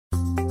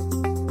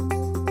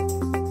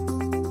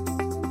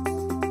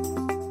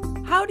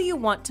do you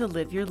want to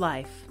live your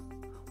life?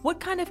 What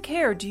kind of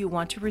care do you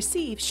want to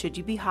receive should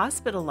you be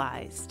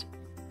hospitalized?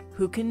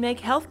 Who can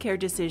make healthcare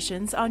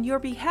decisions on your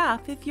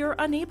behalf if you're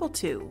unable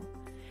to?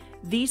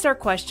 These are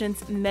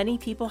questions many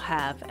people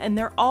have, and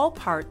they're all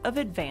part of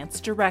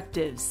advanced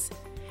directives.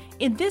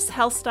 In this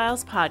Health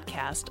Styles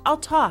podcast, I'll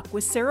talk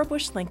with Sarah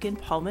Bush Lincoln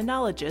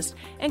pulmonologist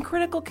and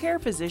critical care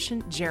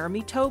physician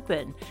Jeremy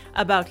Topin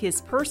about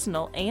his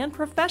personal and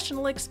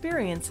professional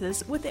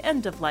experiences with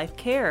end-of-life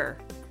care.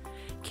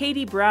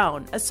 Katie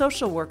Brown, a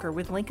social worker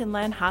with Lincoln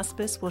Land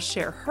Hospice, will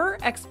share her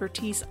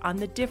expertise on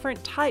the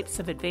different types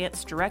of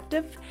advanced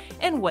directive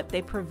and what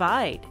they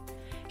provide.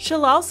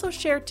 She'll also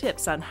share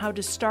tips on how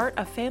to start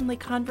a family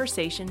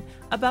conversation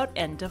about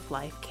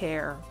end-of-life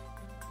care.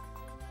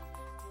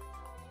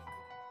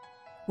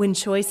 When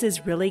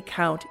choices really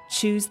count,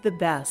 choose the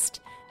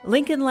best.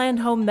 Lincoln Land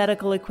Home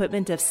Medical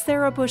Equipment of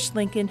Sarah Bush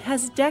Lincoln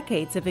has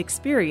decades of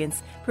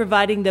experience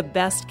providing the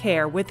best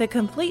care with a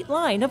complete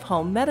line of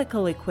home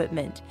medical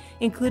equipment,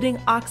 including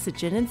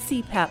oxygen and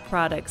CPAP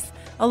products,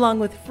 along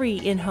with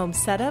free in-home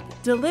setup,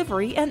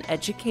 delivery, and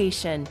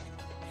education.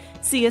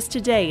 See us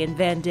today in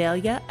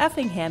Vandalia,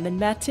 Effingham, and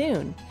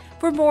Mattoon.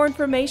 For more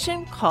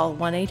information, call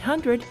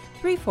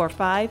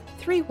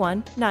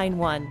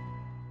 1-800-345-3191.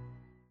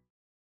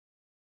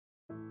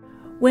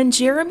 When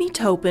Jeremy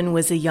Topin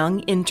was a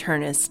young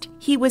internist,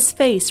 he was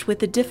faced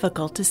with a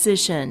difficult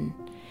decision.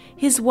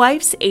 His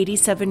wife's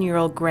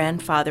 87-year-old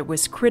grandfather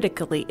was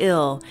critically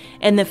ill,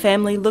 and the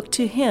family looked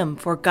to him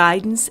for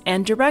guidance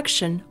and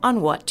direction on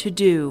what to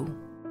do.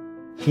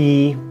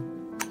 He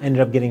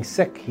ended up getting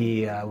sick.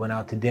 He went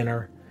out to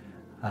dinner,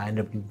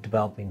 ended up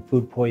developing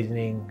food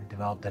poisoning,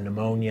 developed a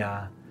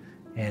pneumonia,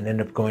 and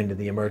ended up going to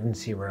the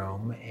emergency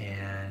room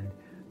and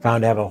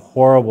found to have a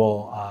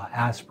horrible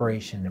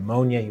aspiration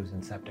pneumonia. He was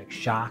in septic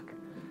shock.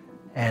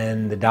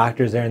 And the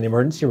doctors there in the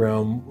emergency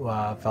room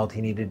felt he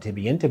needed to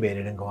be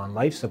intubated and go on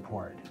life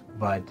support.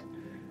 But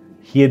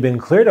he had been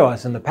clear to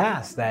us in the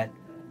past that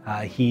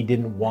he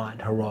didn't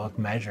want heroic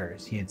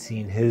measures. He had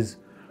seen his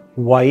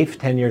wife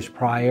 10 years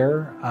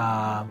prior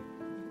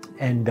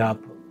end up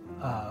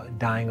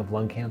dying of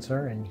lung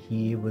cancer, and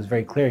he was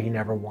very clear he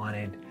never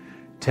wanted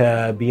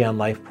to be on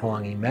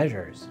life-prolonging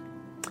measures.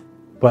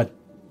 But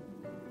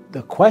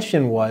the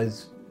question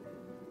was,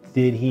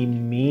 did he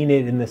mean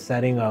it in the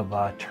setting of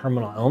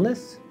terminal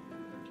illness,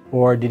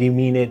 or did he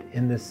mean it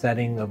in the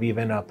setting of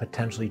even a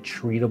potentially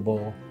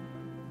treatable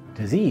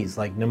disease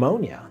like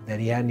pneumonia that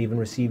he hadn't even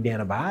received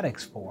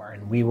antibiotics for?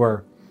 And we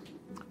were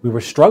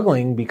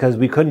struggling because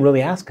we couldn't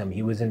really ask him.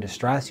 He was in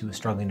distress, he was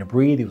struggling to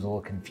breathe, he was a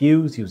little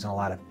confused, he was in a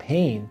lot of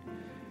pain.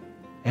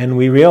 And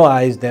we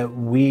realized that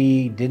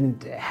we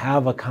didn't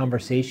have a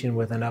conversation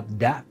with enough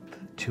depth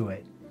to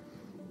it.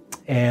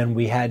 And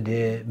we had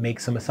to make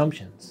some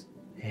assumptions.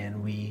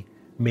 And we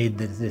made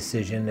the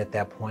decision at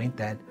that point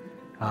that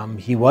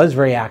he was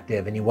very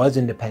active and he was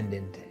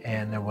independent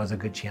and there was a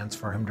good chance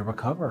for him to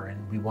recover,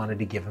 and we wanted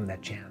to give him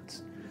that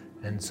chance.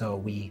 And so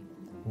we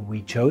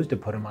chose to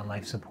put him on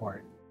life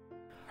support.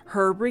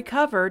 Herb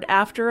recovered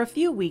after a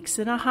few weeks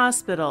in a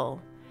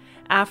hospital.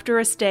 After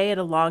a stay at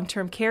a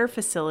long-term care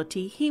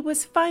facility, he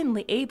was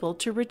finally able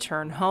to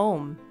return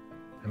home.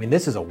 I mean,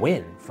 this is a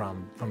win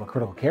from a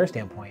critical care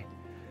standpoint.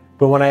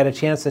 But when I had a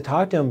chance to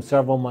talk to him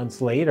several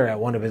months later at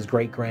one of his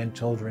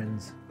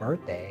great-grandchildren's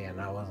birthday, and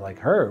I was like,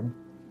 Herb,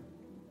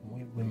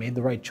 we made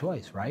the right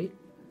choice, right?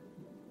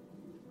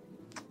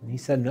 And he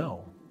said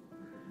no.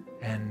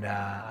 And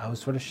I was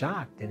sort of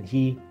shocked. And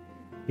he,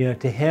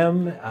 to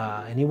him,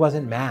 and he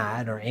wasn't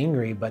mad or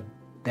angry, but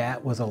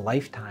that was a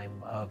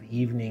lifetime of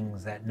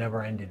evenings that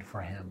never ended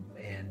for him.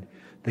 And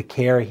the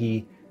care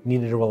he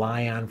needed to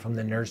rely on from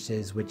the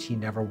nurses, which he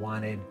never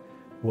wanted,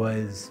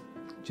 was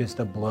just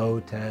a blow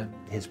to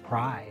his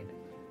pride.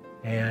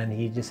 And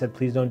he just said,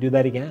 please don't do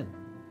that again.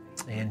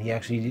 And he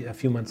actually, a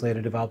few months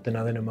later, developed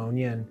another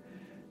pneumonia, and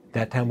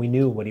that time we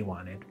knew what he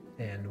wanted,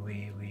 and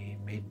we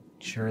made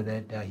sure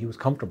that he was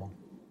comfortable.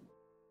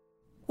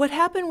 What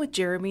happened with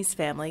Jeremy's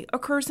family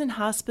occurs in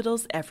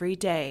hospitals every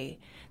day.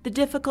 The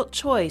difficult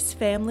choice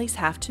families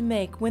have to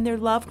make when their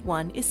loved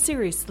one is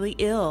seriously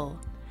ill.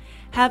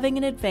 Having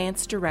an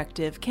advance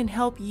directive can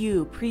help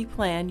you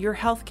pre-plan your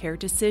healthcare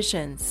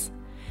decisions.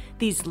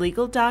 These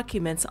legal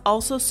documents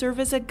also serve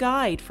as a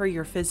guide for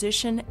your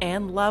physician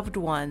and loved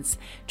ones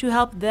to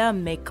help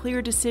them make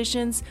clear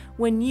decisions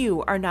when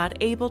you are not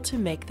able to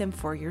make them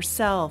for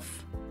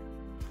yourself.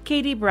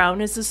 Katie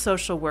Brown is a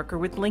social worker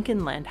with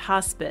Lincoln Land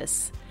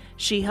Hospice.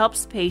 She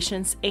helps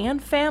patients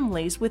and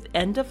families with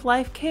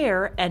end-of-life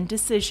care and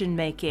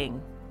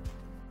decision-making.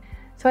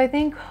 So I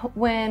think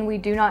when we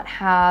do not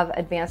have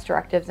advanced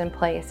directives in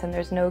place and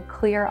there's no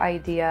clear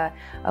idea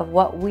of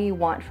what we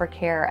want for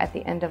care at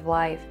the end of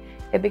life,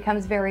 it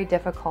becomes very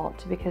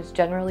difficult because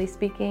generally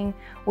speaking,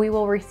 we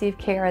will receive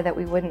care that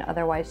we wouldn't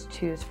otherwise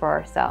choose for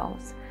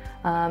ourselves.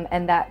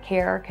 And that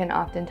care can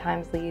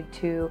oftentimes lead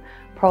to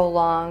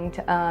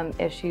prolonged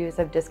issues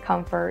of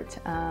discomfort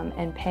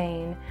and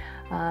pain.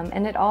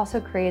 And it also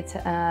creates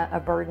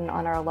a burden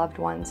on our loved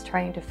ones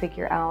trying to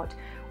figure out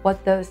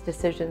what those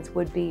decisions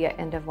would be at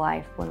end of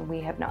life when we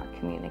have not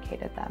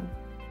communicated them.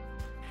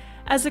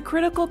 As a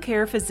critical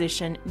care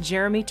physician,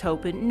 Jeremy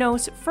Topin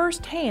knows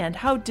firsthand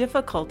how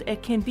difficult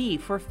it can be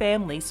for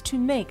families to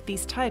make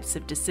these types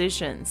of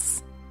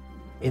decisions.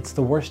 It's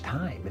the worst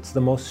time. It's the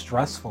most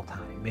stressful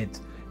time.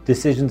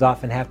 Decisions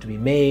often have to be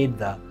made.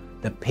 The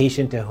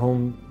patient to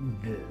whom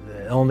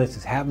the illness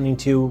is happening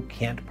to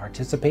can't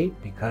participate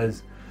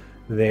because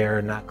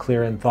they're not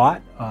clear in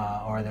thought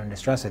or they're in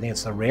distress. I think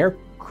it's the rare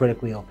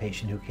critically ill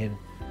patient who can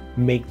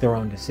make their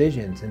own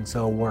decisions. And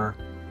so we're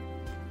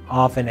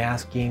often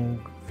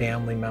asking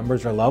family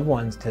members or loved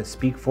ones to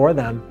speak for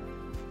them.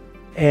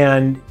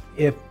 And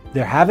if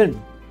there haven't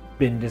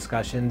been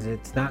discussions,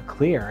 it's not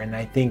clear. And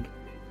I think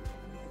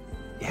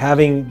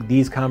having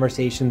these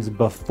conversations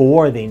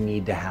before they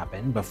need to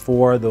happen,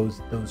 before those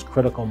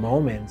critical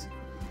moments,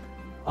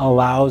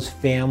 allows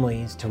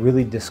families to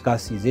really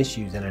discuss these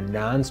issues in a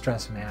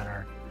non-stress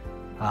manner,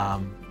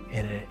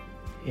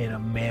 in a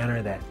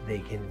manner that they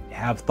can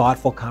have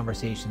thoughtful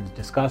conversations,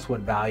 discuss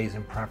what values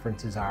and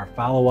preferences are,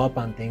 follow up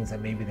on things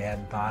that maybe they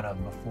hadn't thought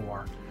of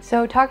before.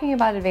 So talking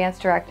about advance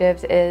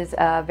directives is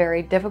a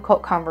very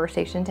difficult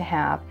conversation to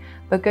have,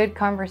 but good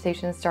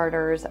conversation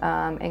starters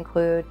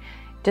include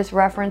just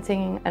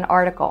referencing an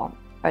article,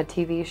 a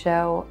TV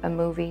show, a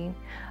movie,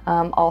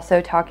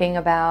 also talking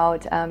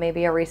about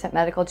maybe a recent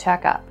medical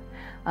checkup,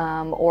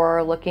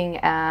 or looking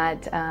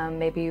at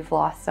maybe you've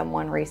lost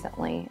someone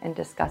recently and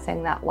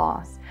discussing that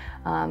loss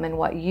and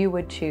what you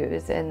would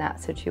choose in that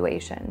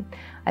situation.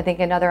 I think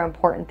another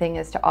important thing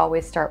is to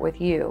always start with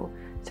you.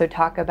 So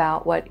talk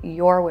about what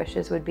your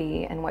wishes would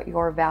be and what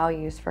your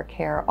values for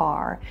care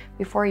are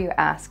before you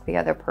ask the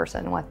other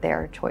person what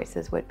their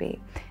choices would be.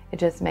 It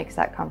just makes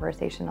that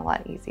conversation a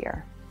lot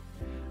easier.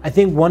 I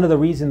think one of the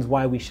reasons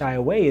why we shy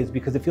away is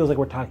because it feels like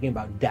we're talking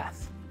about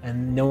death,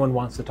 and no one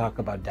wants to talk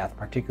about death,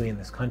 particularly in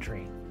this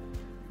country.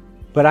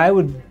 But I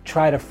would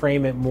try to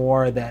frame it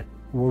more that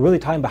we're really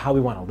talking about how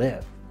we want to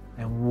live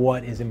and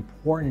what is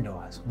important to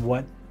us,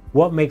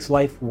 what makes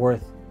life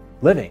worth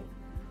living.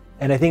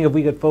 And I think if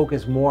we could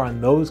focus more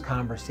on those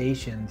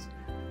conversations,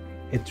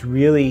 it's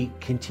really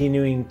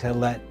continuing to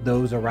let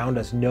those around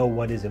us know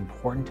what is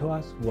important to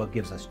us, what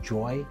gives us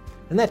joy.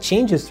 And that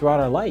changes throughout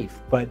our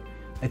life. But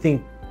I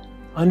think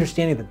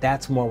understanding that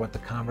that's more what the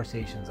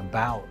conversation's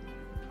about,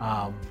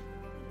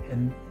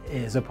 and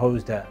as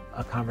opposed to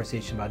a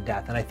conversation about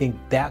death. And I think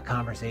that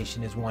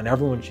conversation is one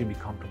everyone should be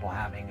comfortable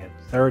having at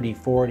 30,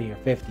 40, or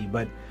 50.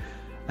 But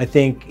I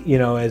think,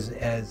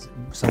 as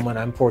someone,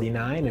 I'm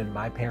 49 and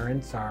my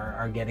parents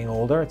are getting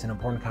older, it's an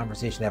important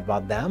conversation to have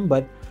about them.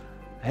 But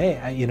hey,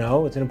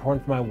 it's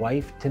important for my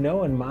wife to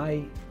know and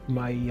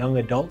my young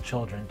adult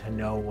children to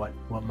know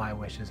what my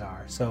wishes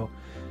are. So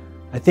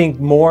I think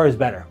more is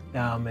better,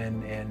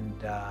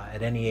 and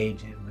at any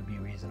age it would be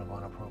reasonable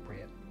and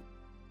appropriate.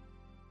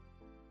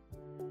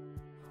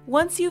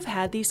 Once you've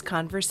had these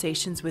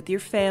conversations with your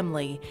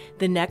family,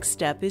 the next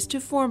step is to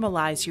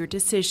formalize your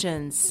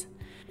decisions.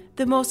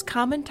 The most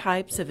common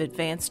types of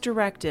advance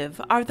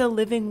directive are the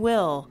living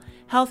will,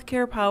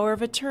 healthcare power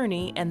of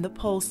attorney, and the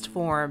post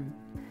form.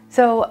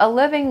 So a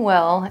living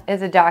will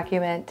is a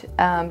document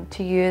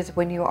to use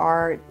when you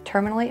are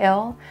terminally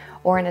ill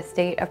or in a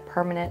state of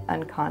permanent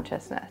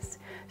unconsciousness.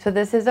 So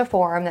this is a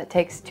form that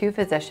takes two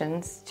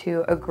physicians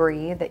to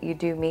agree that you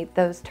do meet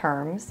those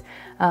terms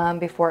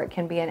before it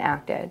can be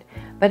enacted.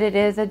 But it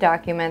is a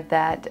document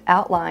that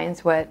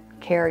outlines what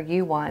care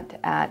you want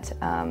at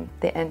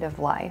the end of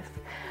life.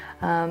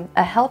 A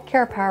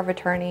healthcare power of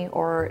attorney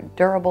or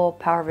durable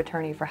power of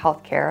attorney for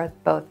healthcare,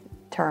 both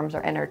terms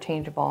are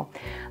interchangeable,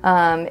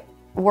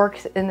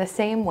 works in the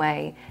same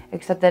way,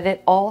 except that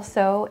it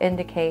also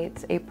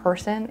indicates a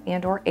person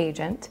and or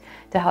agent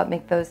to help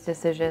make those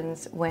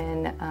decisions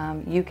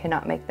when you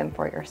cannot make them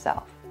for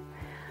yourself.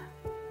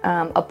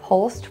 A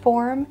post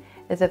form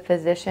is a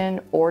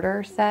physician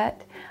order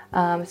set.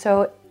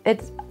 So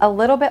it's a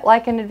little bit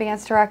like an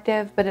advance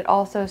directive, but it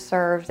also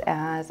serves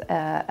as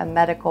a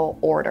medical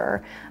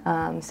order.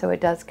 So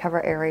it does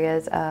cover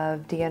areas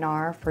of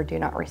DNR for do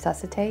not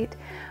resuscitate,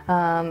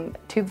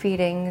 tube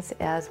feedings,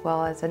 as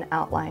well as an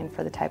outline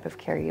for the type of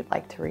care you'd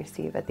like to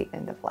receive at the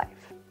end of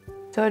life.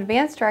 So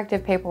advance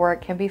directive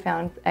paperwork can be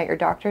found at your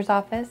doctor's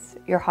office,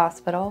 your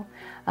hospital,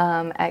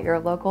 at your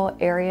local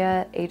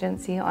area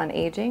agency on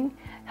aging,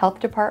 health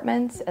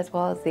departments, as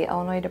well as the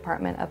Illinois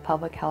Department of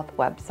Public Health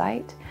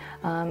website,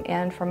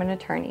 and from an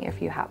attorney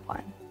if you have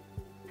one.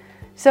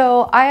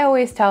 So I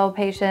always tell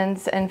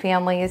patients and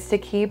families to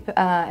keep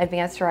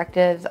advance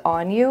directives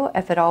on you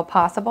if at all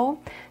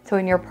possible. So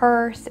in your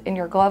purse, in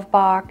your glove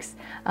box,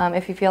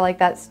 if you feel like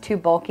that's too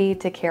bulky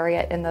to carry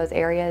it in those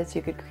areas,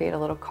 you could create a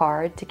little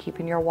card to keep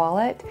in your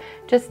wallet,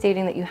 just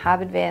stating that you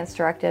have advance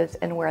directives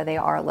and where they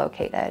are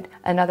located.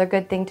 Another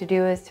good thing to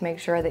do is to make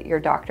sure that your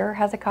doctor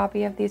has a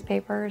copy of these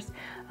papers,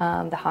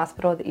 the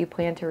hospital that you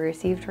plan to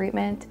receive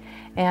treatment,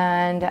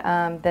 and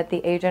that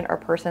the agent or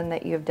person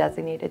that you've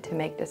designated to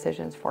make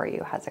decisions for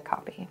you has a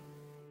copy.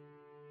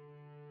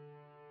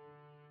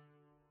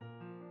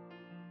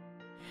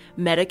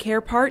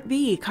 Medicare Part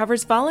B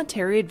covers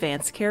voluntary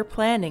advanced care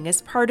planning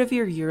as part of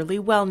your yearly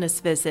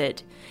wellness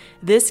visit.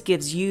 This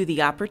gives you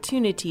the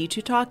opportunity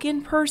to talk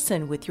in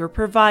person with your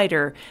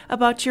provider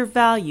about your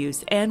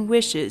values and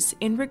wishes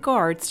in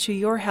regards to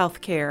your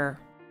health care.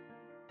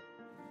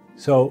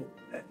 So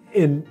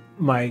in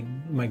my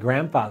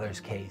grandfather's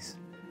case,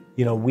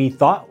 we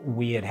thought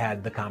we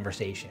had the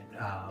conversation.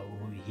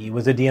 He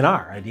was a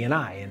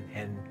DNI,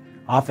 and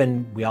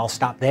often we all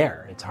stop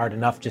there. It's hard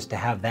enough just to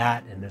have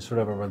that, and there's sort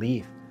of a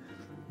relief.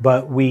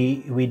 But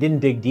we didn't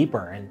dig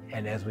deeper,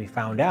 and as we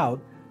found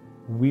out,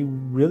 we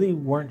really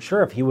weren't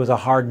sure if he was a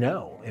hard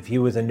no, if he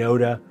was a no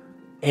to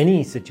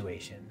any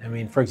situation. I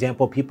mean, for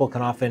example, people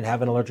can often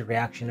have an allergic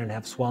reaction and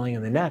have swelling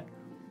in the neck,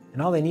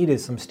 and all they need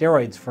is some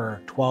steroids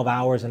for 12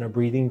 hours and a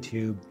breathing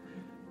tube,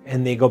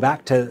 and they go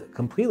back to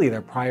completely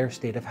their prior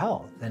state of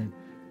health. And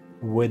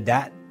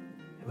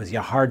was he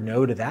a hard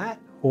no to that?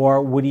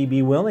 Or would he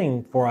be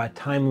willing for a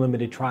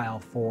time-limited trial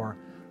for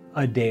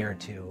a day or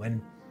two?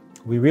 And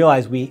we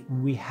realized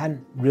we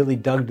hadn't really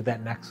dug to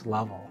that next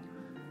level.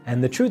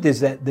 And the truth is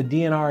that the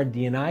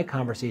DNR-DNI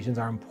conversations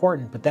are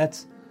important, but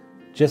that's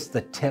just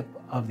the tip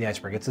of the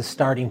iceberg. It's a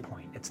starting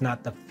point. It's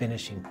not the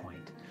finishing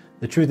point.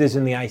 The truth is,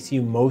 in the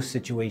ICU, most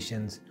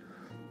situations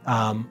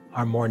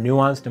are more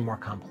nuanced and more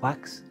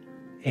complex,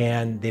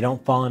 and they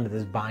don't fall into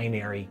this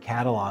binary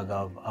catalog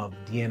of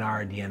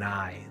DNR,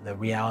 DNI. The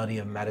reality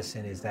of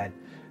medicine is that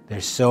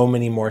there's so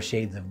many more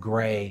shades of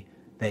gray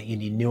that you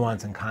need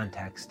nuance and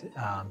context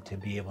to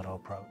be able to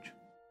approach.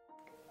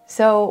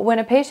 So when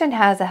a patient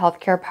has a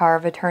healthcare power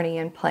of attorney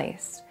in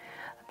place,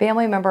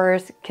 family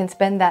members can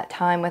spend that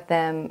time with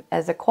them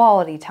as a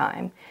quality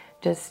time,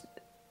 just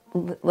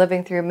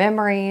living through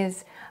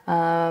memories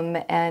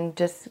and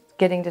just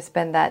getting to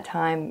spend that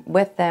time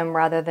with them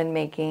rather than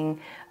making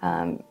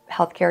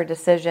healthcare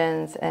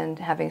decisions and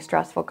having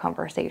stressful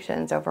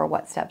conversations over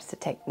what steps to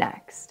take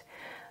next.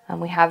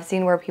 We have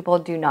seen where people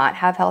do not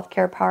have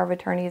healthcare power of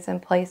attorneys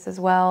in place as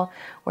well,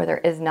 where there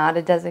is not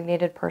a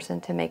designated person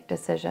to make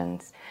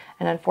decisions.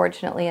 And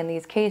unfortunately, in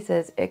these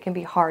cases, it can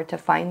be hard to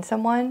find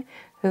someone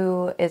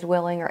who is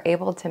willing or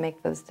able to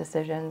make those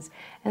decisions.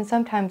 And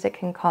sometimes it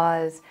can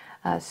cause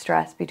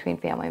stress between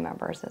family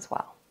members as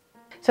well.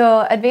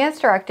 So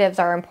advanced directives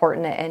are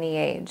important at any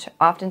age.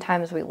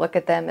 Oftentimes we look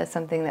at them as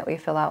something that we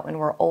fill out when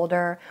we're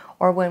older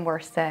or when we're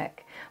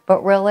sick.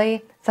 But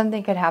really,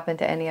 something could happen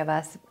to any of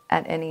us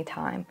at any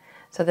time.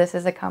 So this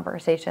is a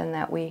conversation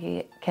that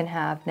we can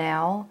have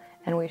now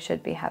and we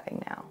should be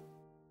having now.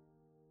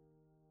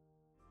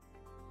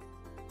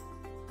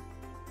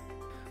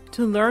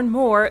 To learn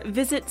more,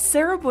 visit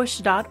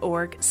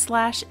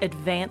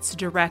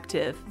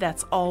sarahbush.org/advanced-directive.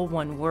 That's all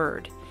one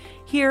word.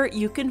 Here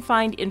you can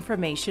find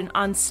information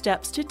on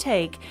steps to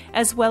take,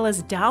 as well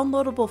as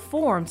downloadable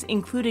forms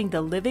including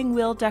the Living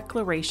Will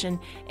Declaration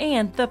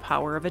and the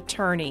Power of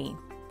Attorney.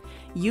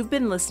 You've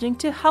been listening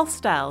to Health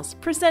Styles,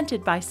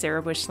 presented by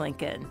Sarah Bush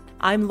Lincoln.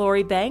 I'm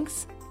Lori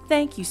Banks.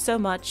 Thank you so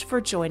much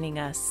for joining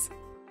us.